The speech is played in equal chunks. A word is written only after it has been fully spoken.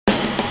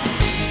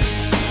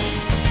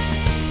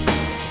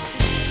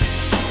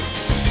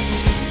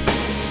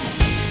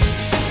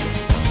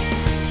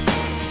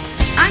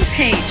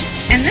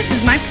and this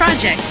is my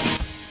project.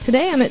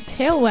 Today I'm at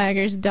Tail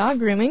Wagger's Dog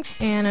Grooming,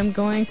 and I'm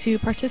going to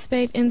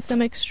participate in some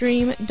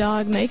extreme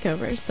dog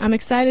makeovers. I'm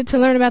excited to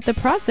learn about the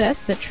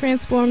process that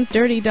transforms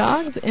dirty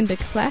dogs into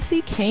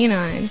classy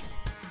canines.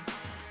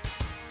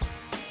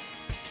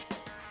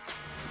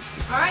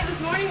 Alright,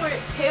 this morning we're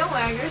at Tail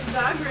Wagger's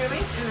Dog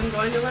Grooming, and I'm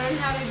going to learn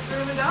how to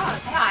groom a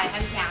dog. Hi,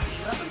 I'm Kathy.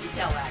 Welcome to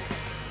Tail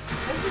Waggers.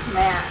 This is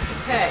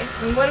Max. Okay,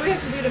 and what do we have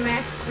to do to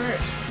Max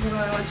first? We're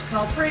doing what you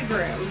call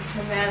pre-groom,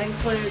 and that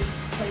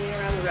includes cleaning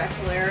around the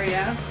rectal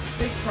area,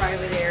 his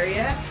private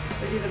area.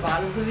 We do the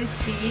bottoms of his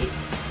feet,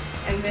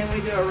 and then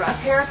we do a rough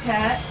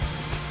haircut,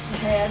 the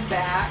head,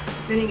 back.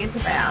 Then he gets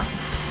a bath.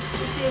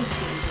 It seems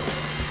easy.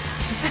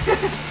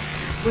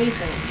 What do you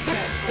think?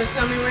 Okay, so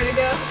tell me where to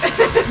go.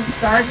 Just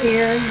start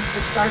here, and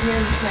just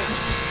make it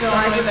Go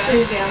all the way back.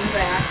 two down the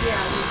back.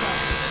 Yeah,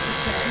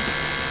 okay.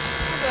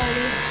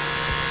 Buddy.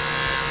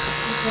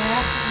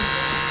 That.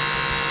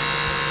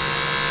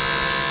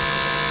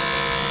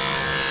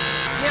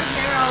 You have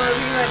hair all over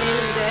you at the end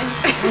of the day.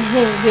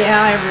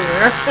 Yeah,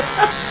 everywhere.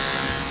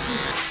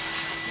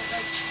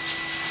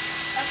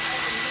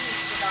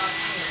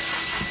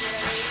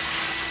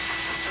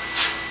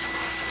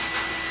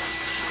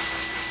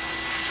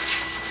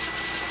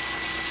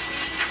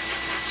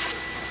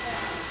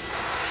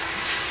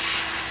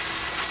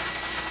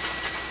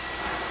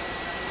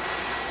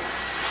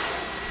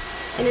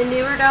 And a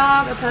newer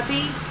dog, a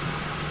puppy,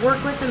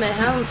 work with them at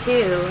home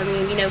too. I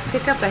mean, you know,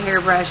 pick up a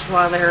hairbrush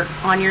while they're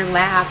on your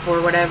lap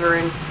or whatever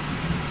and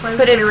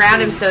put it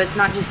around him so it's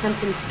not just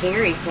something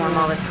scary for him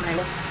all the time.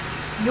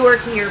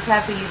 Yorkie or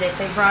puppy that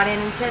they brought in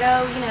and said,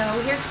 oh, you know,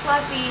 here's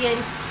Fluffy and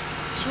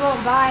she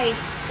won't bite.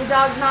 The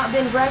dog's not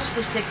been brushed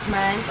for 6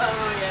 months. Oh,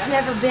 yeah. It's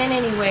never been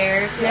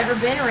anywhere. It's never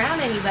been around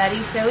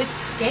anybody, so it's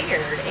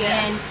scared.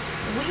 And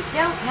we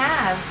don't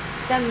have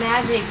some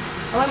magic,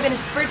 oh, I'm going to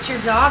spritz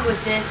your dog with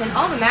this and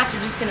all the mats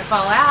are just going to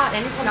fall out and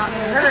it's not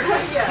going to hurt.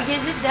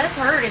 Because it does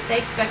hurt if they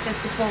expect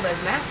us to pull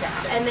those mats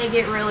out. And they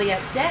get really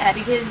upset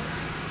because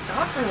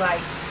dogs are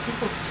like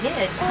people's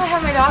kids. Oh, I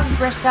have my dog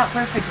brushed out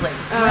perfectly.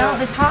 Well,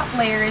 the top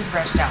layer is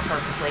brushed out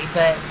perfectly,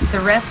 but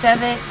the rest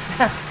of it,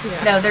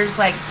 no, there's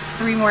like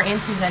 3 more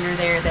inches under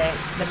there that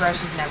the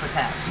brush has never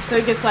touched. So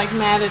it gets like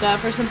matted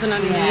up or something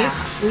underneath? Yeah.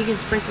 We can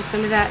sprinkle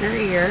some of that in her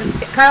ear.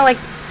 Kind of like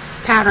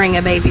powdering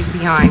a baby's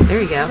behind.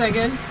 There you go. Is that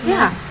good?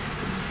 Yeah.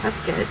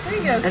 That's good. There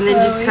you go, And then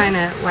just Chloe. kind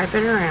of wipe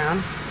it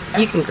around.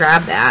 You can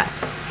grab that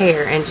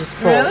hair and just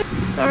pull. Really?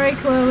 Sorry,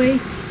 Chloe.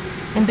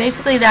 And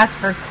basically that's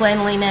for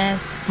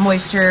cleanliness,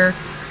 moisture,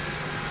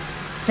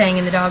 staying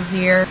in the dog's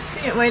ear.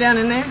 See it way down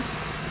in there?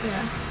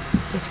 Yeah.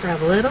 Just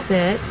grab a little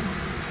bit.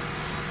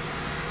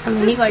 And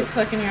then It's like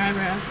plucking your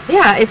eyebrows.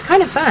 yeah, it's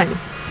kind of fun.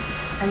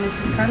 And this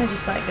is kind of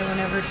just like going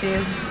over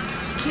to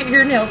get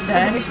your nails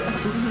done.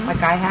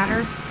 Like I had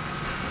her.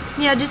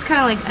 Yeah, just kind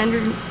of like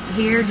under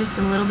here, just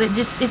a little bit.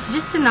 It's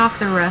just to knock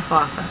the rough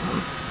off of them.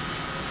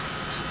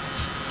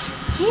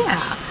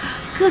 Yeah.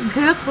 Good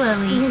girl,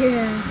 Chloe.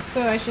 Yeah.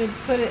 So I should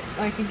put it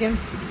like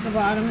against the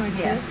bottom like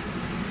this?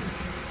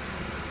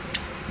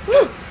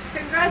 Woo!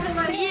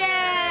 Congratulations!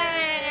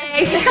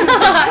 Yay!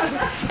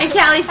 And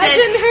Callie said,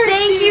 didn't hurt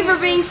thank you you for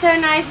being so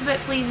nice,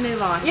 but please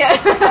move on. Yeah.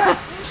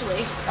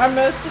 Actually, Are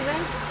most of them?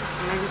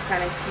 and I just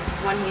kind of keep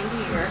one hand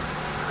here.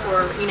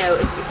 Or, you know,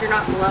 if you're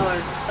not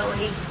blowing,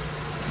 Chloe,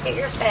 get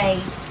your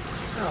face.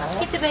 Let's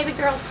get the baby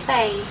girl's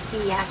face.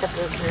 Yeah, that's a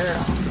good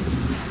girl.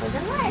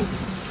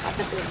 That's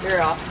a good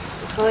girl.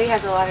 Chloe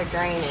has a lot of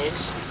drainage.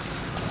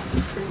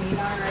 The meat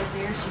on right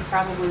there, she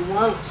probably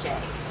won't shake.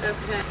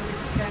 Okay.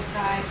 Good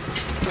tight.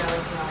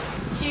 Really smells.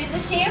 Choose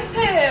a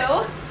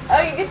shampoo.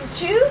 Oh, you get to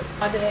choose?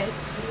 I did.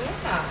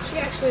 Yeah. She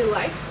actually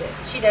likes it.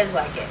 She does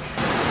like it.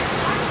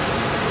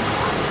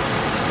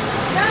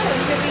 No,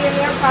 you could be in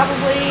there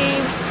probably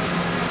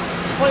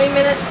 20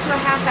 minutes to a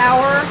half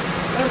hour.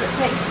 Whatever it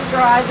takes to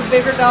dry. The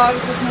bigger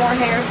dogs with more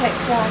hair takes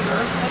longer.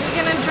 Are you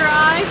gonna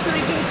dry so we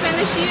can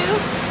finish you?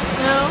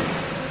 No?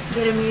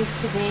 Get them used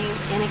to being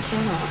in a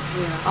kennel.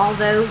 Yeah.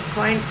 Although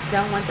clients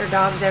don't want their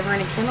dogs ever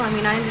in a kennel. I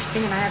mean, I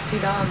understand. I have 2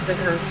 dogs that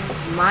are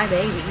my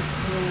babies.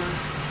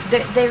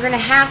 Yeah. They're going to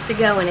have to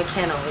go in a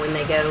kennel when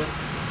they go.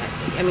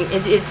 I mean,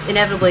 it's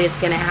inevitably it's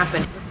going to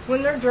happen.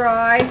 When they're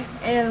dry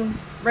and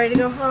ready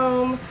to go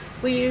home,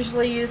 we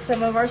usually use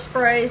some of our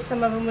sprays.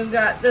 Some of them we've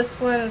got. This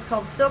one is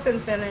called Silk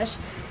and Finish.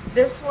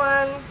 This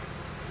one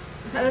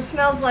kind of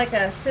smells like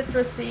a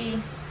citrusy,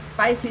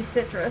 spicy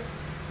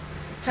citrus.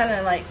 Kind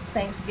of like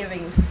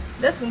Thanksgiving.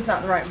 This one's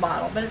not the right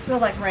bottle, but it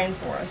smells like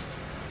rainforest.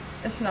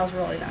 It smells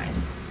really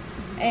nice.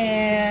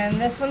 And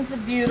this one's the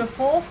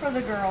Beautiful for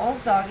the girls,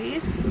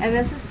 doggies. And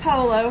this is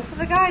Polo for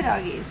the guy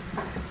doggies.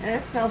 And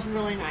it smells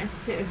really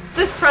nice too.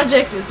 This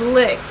project is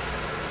licked.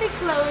 Hey,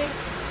 Chloe.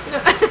 No,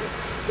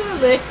 no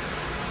licks.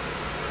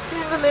 Can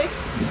I have a lick?